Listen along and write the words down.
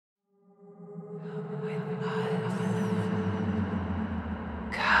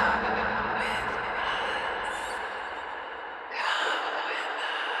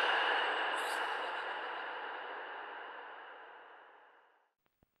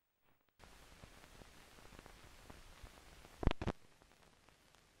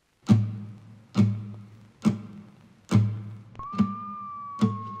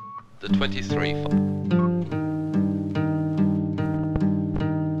the 23.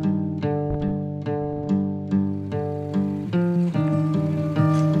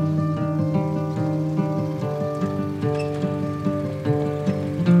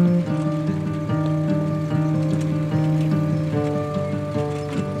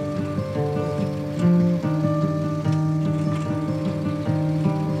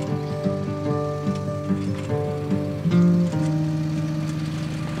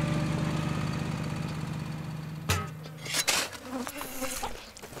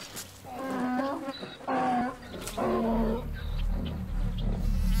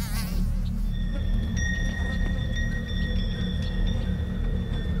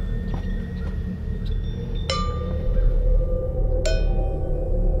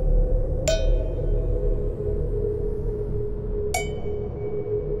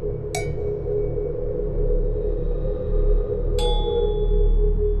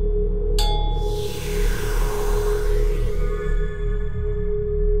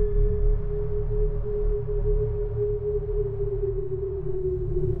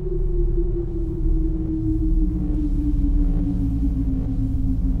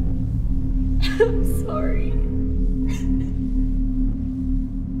 I'm sorry.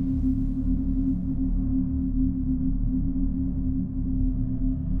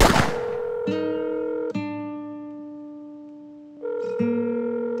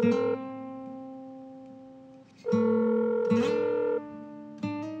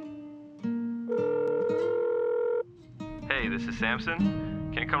 Hey, this is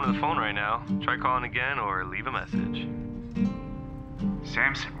Samson. Can't come to the phone right now. Try calling again or leave a message.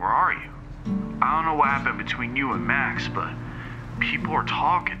 Samson, where are you? I don't know what happened between you and Max, but people are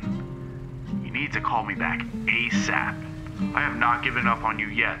talking. You need to call me back ASAP. I have not given up on you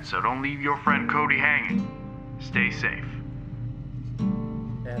yet, so don't leave your friend Cody hanging. Stay safe.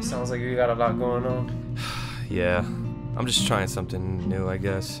 Yeah, sounds like you got a lot going on. Yeah, I'm just trying something new, I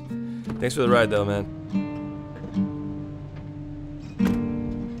guess. Thanks for the ride, though, man.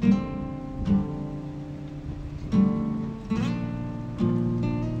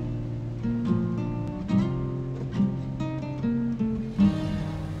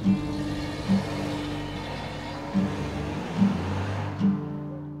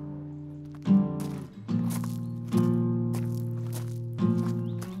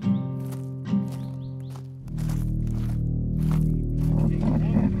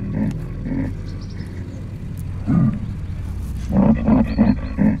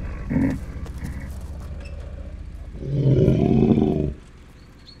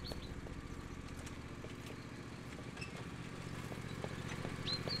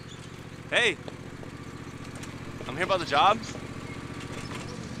 Hey, I'm here about the job.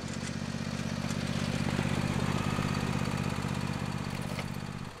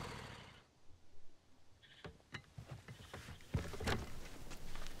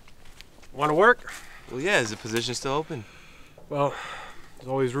 Want to work? Well, yeah, is the position still open? Well, there's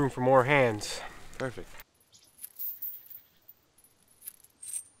always room for more hands. Perfect.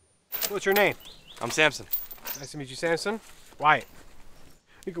 What's your name? I'm Samson. Nice to meet you, Samson. Wyatt.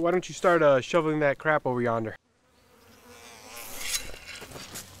 Why don't you start shoveling that crap over yonder?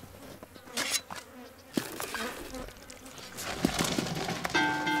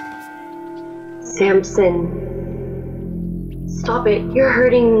 Samson, stop it. You're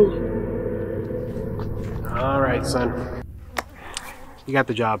hurting me. All right, son. You got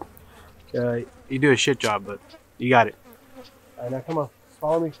the job. You do a shit job, but you got it. All right, now come on.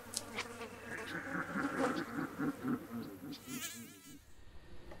 Follow me.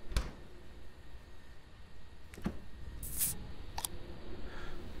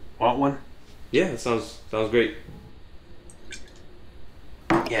 Want one? Yeah, that sounds great.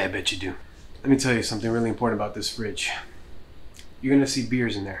 Yeah, I bet you do. Let me tell you something really important about this fridge. You're gonna see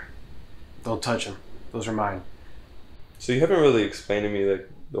beers in there. Don't touch them. Those are mine. So you haven't really explained to me like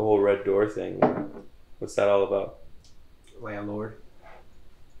the whole red door thing. What's that all about? Landlord.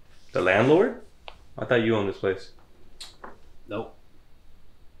 The landlord? I thought you owned this place. Nope.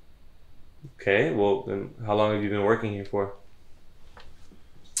 Okay, well then how long have you been working here for?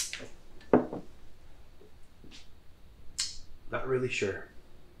 Not really sure.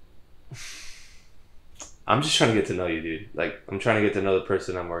 I'm just trying to get to know you, dude. Like, I'm trying to get to know the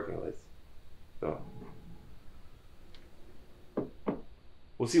person I'm working with. So.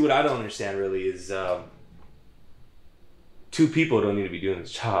 Well, see, what I don't understand really is two people don't need to be doing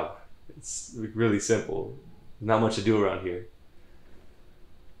this job. It's really simple. Not much to do around here.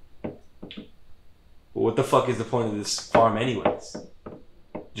 But what the fuck is the point of this farm anyways?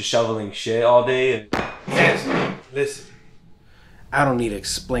 Just shoveling shit all day and... Samson, listen. I don't need to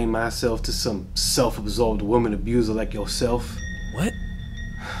explain myself to some self-absorbed woman abuser like yourself. What?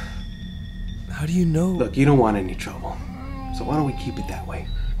 How do you know? Look, you don't want any trouble. So why don't we keep it that way?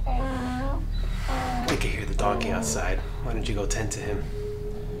 I can hear the donkey outside. Why don't you go tend to him?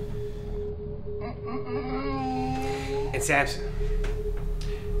 And Samson,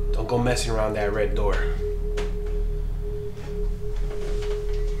 don't go messing around that red door.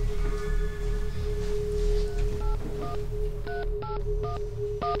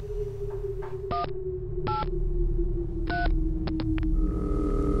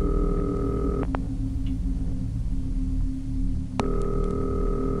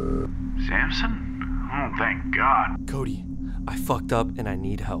 Samson? Oh, thank God. Cody, I fucked up and I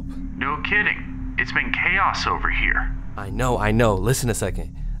need help. No kidding. It's been chaos over here. I know. Listen a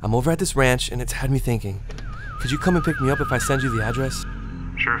second. I'm over at this ranch and it's had me thinking. Could you come and pick me up if I send you the address?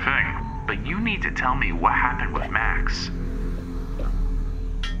 Sure thing. But you need to tell me what happened with Max.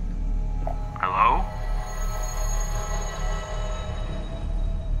 Hello?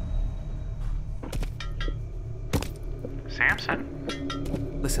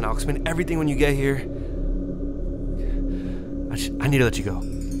 Samson? Listen, I'll explain everything when you get here. I need to let you go.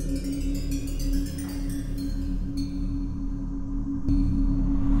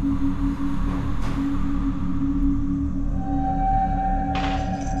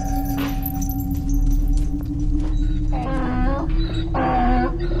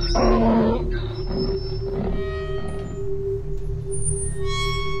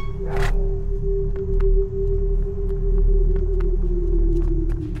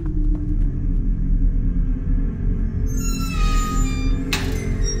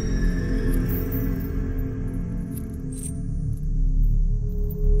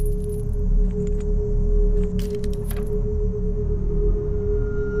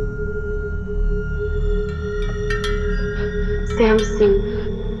 Samson.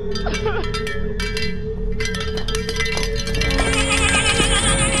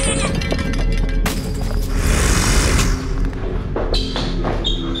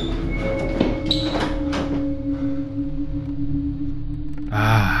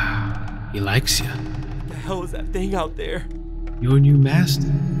 Ah, he likes you. What the hell is that thing out there? Your new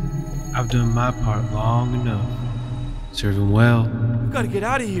master. I've done my part long enough. Serve him well. We gotta get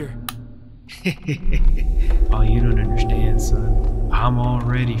out of here. Oh, you don't understand, son. I'm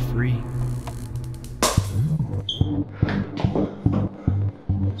already free.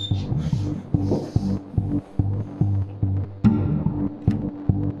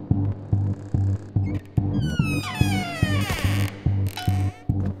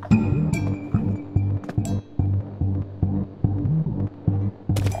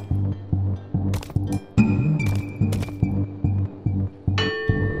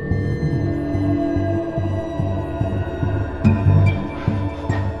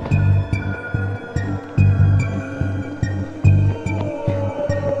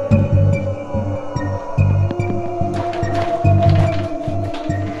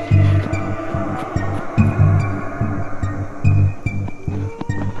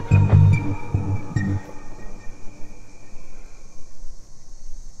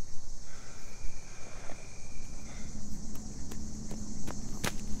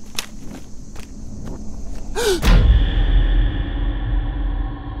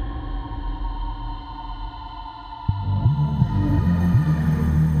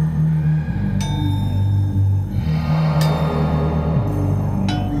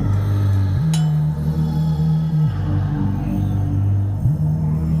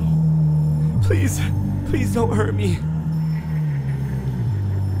 Please don't hurt me.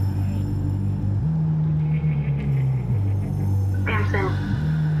 Samson,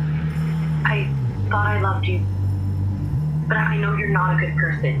 I thought I loved you, but I know you're not a good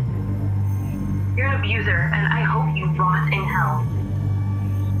person. You're an abuser, and I hope you rot in hell.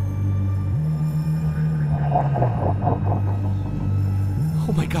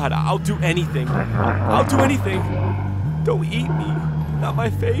 Oh my God, I'll do anything. I'll do anything. Don't eat me. Not my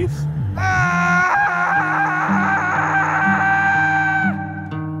face.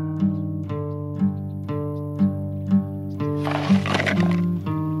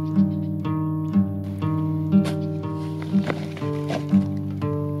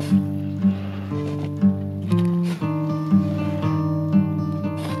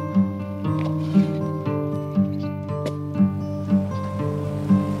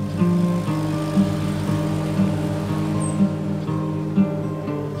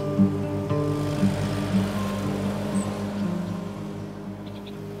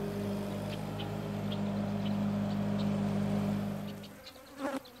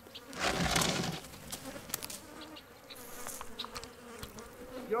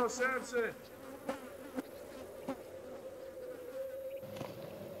 No, Samson!